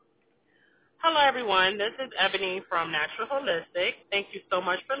Hello, everyone. This is Ebony from Natural Holistic. Thank you so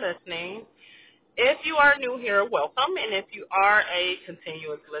much for listening. If you are new here, welcome. And if you are a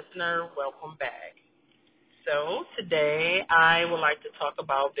continuous listener, welcome back. So, today I would like to talk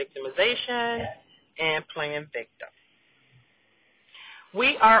about victimization and playing victim.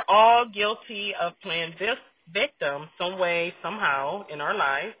 We are all guilty of playing victim some way, somehow in our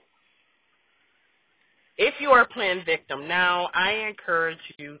life. If you are playing victim now, I encourage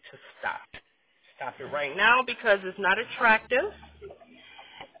you to stop. Stop it right now because it's not attractive,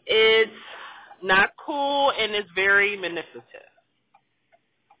 it's not cool, and it's very manipulative.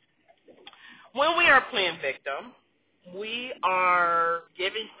 When we are playing victim, we are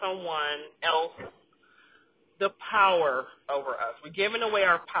giving someone else the power over us. We're giving away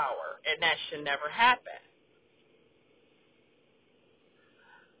our power, and that should never happen.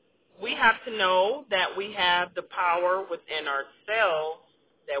 We have to know that we have the power within ourselves,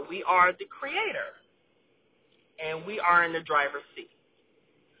 that we are the creator, and we are in the driver's seat.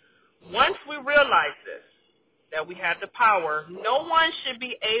 Once we realize this, that we have the power, no one should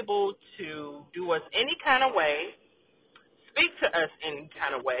be able to do us any kind of way, speak to us any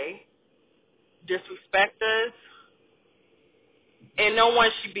kind of way, disrespect us, and no one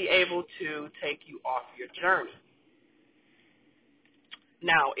should be able to take you off your journey.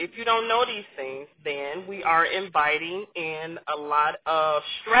 Now, if you don't know these things, then we are inviting in a lot of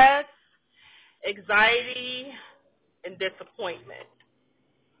stress, anxiety, and disappointment.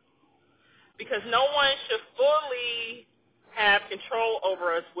 Because no one should fully have control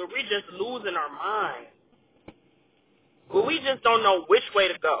over us where we're just losing our mind, where we just don't know which way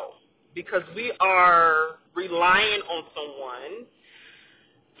to go because we are relying on someone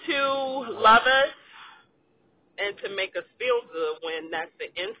to love us and to make us feel good when that's the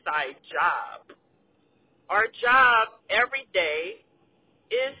inside job. Our job every day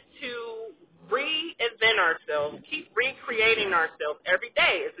is to reinvent ourselves, keep recreating ourselves every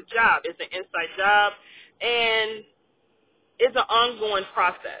day. It's a job. It's an inside job, and it's an ongoing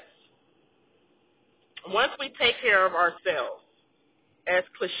process. Once we take care of ourselves, as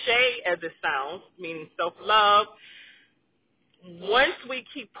cliche as it sounds, meaning self-love, once we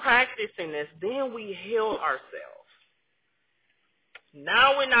keep practicing this, then we heal ourselves.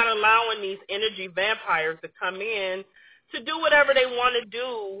 Now we're not allowing these energy vampires to come in to do whatever they want to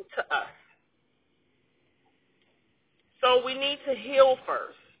do to us. So we need to heal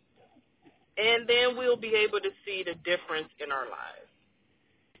first, and then we'll be able to see the difference in our lives.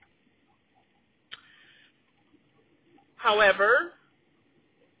 However,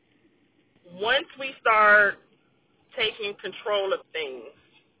 once we start taking control of things,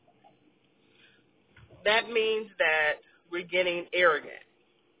 that means that we're getting arrogant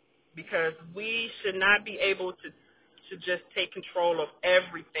because we should not be able to just take control of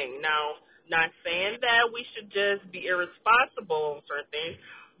everything. Now, not saying that we should just be irresponsible on certain things,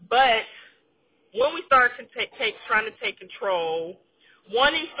 but when we start to trying to take control,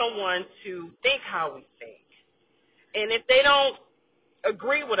 wanting someone to think how we think, and if they don't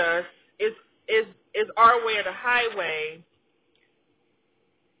agree with us, is our way or the highway,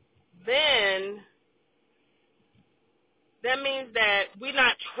 then that means that we're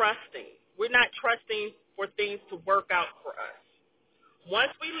not trusting. We're not trusting for things to work out for us.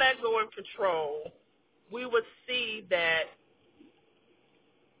 Once we let go of control, we would see that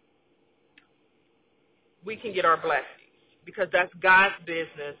we can get our blessings because that's God's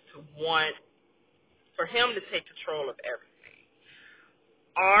business to want for him to take control of everything.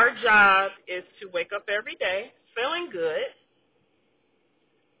 Our job is to wake up every day feeling good,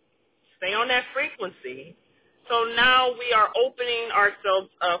 stay on that frequency. So now we are opening ourselves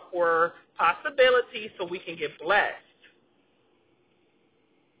up for possibilities so we can get blessed.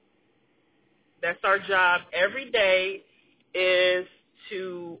 That's our job every day, is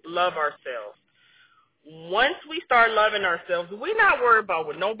to love ourselves. Once we start loving ourselves, we're not worried about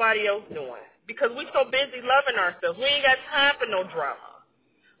what nobody else doing because we're so busy loving ourselves. We ain't got time for no drama.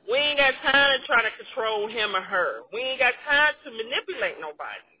 We ain't got time to try to control him or her. We ain't got time to manipulate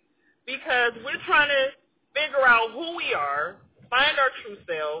nobody because we're trying to figure out who we are, find our true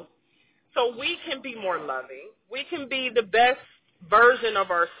selves, so we can be more loving. We can be the best version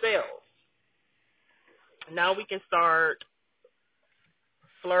of ourselves. Now we can start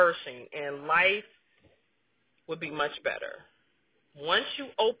flourishing, and life would be much better. Once you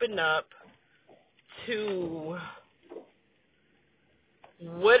open up to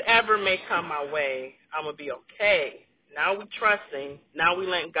whatever may come my way, I'm going to be okay. Now we trusting. Now we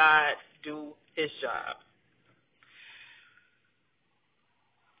letting God do his job.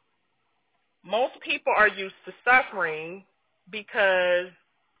 Most people are used to suffering because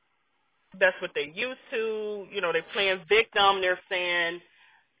That's what they used to. They're playing victim. They're saying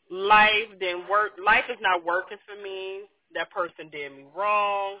life didn't work. Life is not working for me. That person did me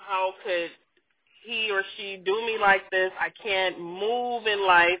wrong. How could he or she do me like this? I can't move in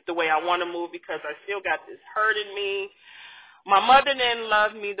life the way I want to move because I still got this hurt in me. My mother didn't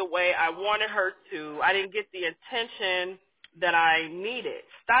love me the way I wanted her to. I didn't get the attention that I needed.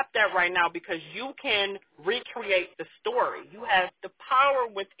 Stop that right now because you can recreate the story. You have the power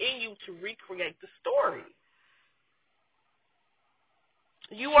within you to recreate the story.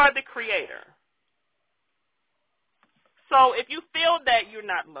 You are the creator. So if you feel that you're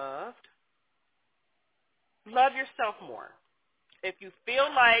not loved, love yourself more. If you feel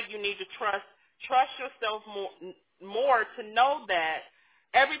like you need to trust yourself more to know that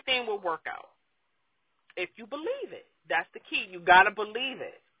everything will work out. If you believe it, that's the key. You got to believe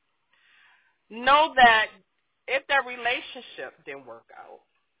it. Know that if that relationship didn't work out,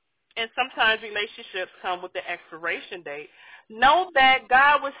 and sometimes relationships come with the expiration date, know that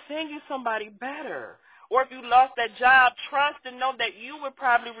God will send you somebody better. Or if you lost that job, trust and know that you would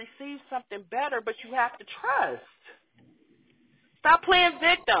probably receive something better, but you have to trust. Stop playing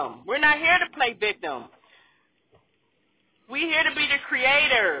victim. We're not here to play victim. We're here to be the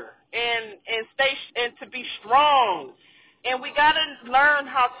creator and stay and to be strong. And we got to learn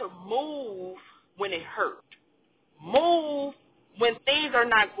how to move when it hurts. Move when things are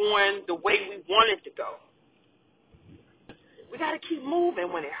not going the way we want it to go. We got to keep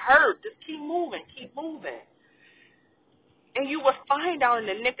moving when it hurts. Just keep moving, keep moving. And you will find out in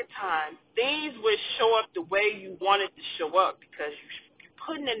the nick of time, things will show up the way you want it to show up because you're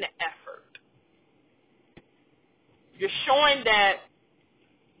putting in the effort. You're showing that,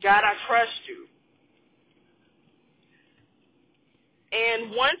 God, I trust you.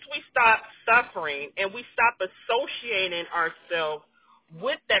 And once we stop suffering and we stop associating ourselves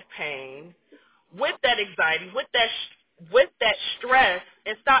with that pain, with that anxiety, with that stress,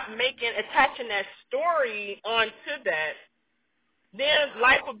 and stop attaching that story onto that, then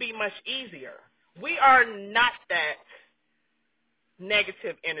life will be much easier. We are not that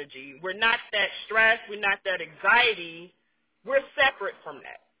negative energy. We're not that stress. We're not that anxiety. We're separate from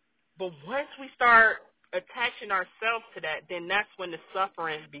that. But once we start attaching ourselves to that, then that's when the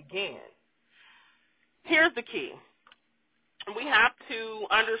suffering begins. Here's the key. We have to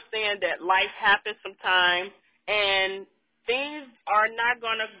understand that life happens sometimes, and things are not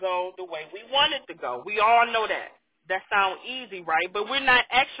going to go the way we want it to go. We all know that. That sounds easy, right? But we're not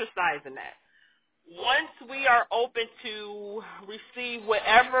exercising that. Once we are open to receive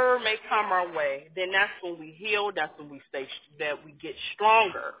whatever may come our way, then that's when we heal. That's when we get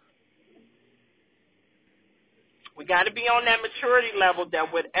stronger. We got to be on that maturity level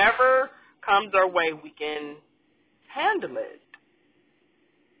that whatever comes our way, we can handle it.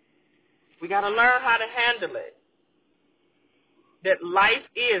 We got to learn how to handle it. That life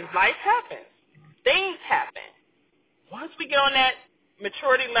happens. Things happen. Once we get on that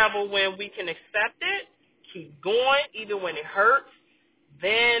maturity level when we can accept it, keep going, even when it hurts,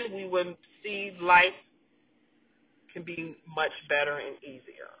 then we will see life can be much better and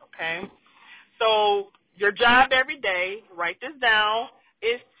easier, okay? So your job every day, write this down,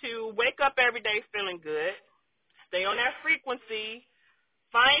 is to wake up every day feeling good, stay on that frequency,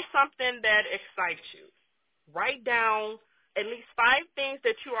 find something that excites you. Write down at least 5 things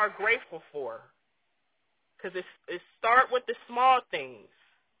that you are grateful for. Because it start with the small things.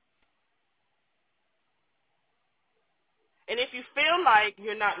 And if you feel like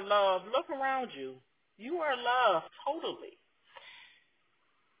you're not loved, look around you. You are loved totally.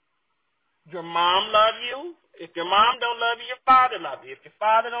 Your mom loves you. If your mom don't love you, your father loves you. If your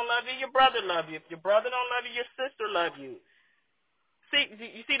father don't love you, your brother loves you. If your brother don't love you, your sister loves you. See,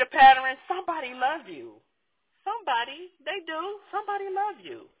 you see the pattern? Somebody loves you. Somebody, they do. Somebody loves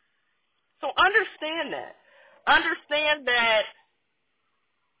you. So understand that. Understand that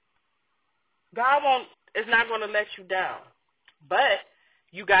God is not going to let you down. But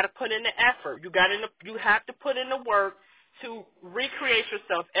you got to put in the effort. You have to put in the work to recreate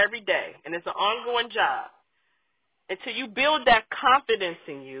yourself every day. And it's an ongoing job. Until you build that confidence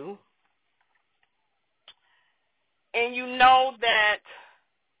in you and you know that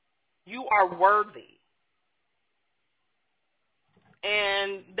you are worthy.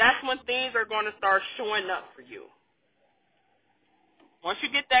 And that's when things are going to start showing up for you. Once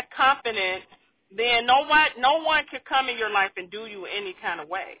you get that confidence, then no one can come in your life and do you any kind of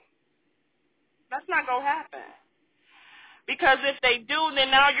way. That's not going to happen. Because if they do,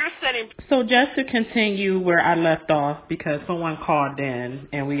 then now you're setting. So just to continue where I left off, because someone called in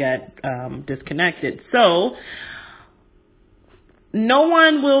and we got disconnected. So no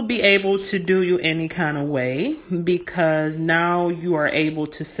one will be able to do you any kind of way because now you are able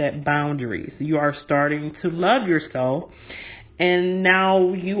to set boundaries. You are starting to love yourself, and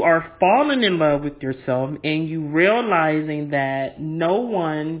now you are falling in love with yourself, and you realizing that no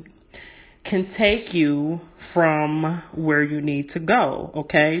one can take you from where you need to go.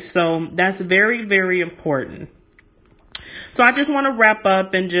 Okay, so that's very, very important. So I just want to wrap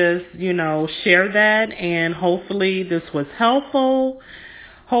up and just, share that, and hopefully this was helpful.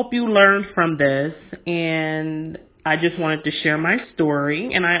 Hope you learned from this, and I just wanted to share my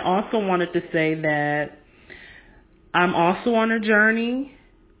story. And I also wanted to say that I'm also on a journey.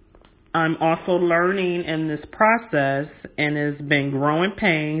 I'm also learning in this process, and it's been growing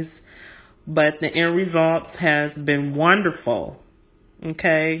pains, but the end result has been wonderful.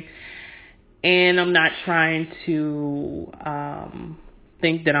 Okay? And I'm not trying to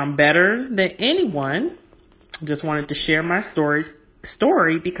think that I'm better than anyone. Just wanted to share my story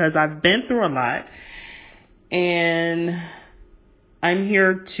because I've been through a lot, and I'm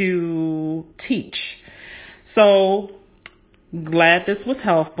here to teach. So glad this was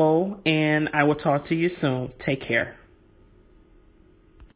helpful, and I will talk to you soon. Take care.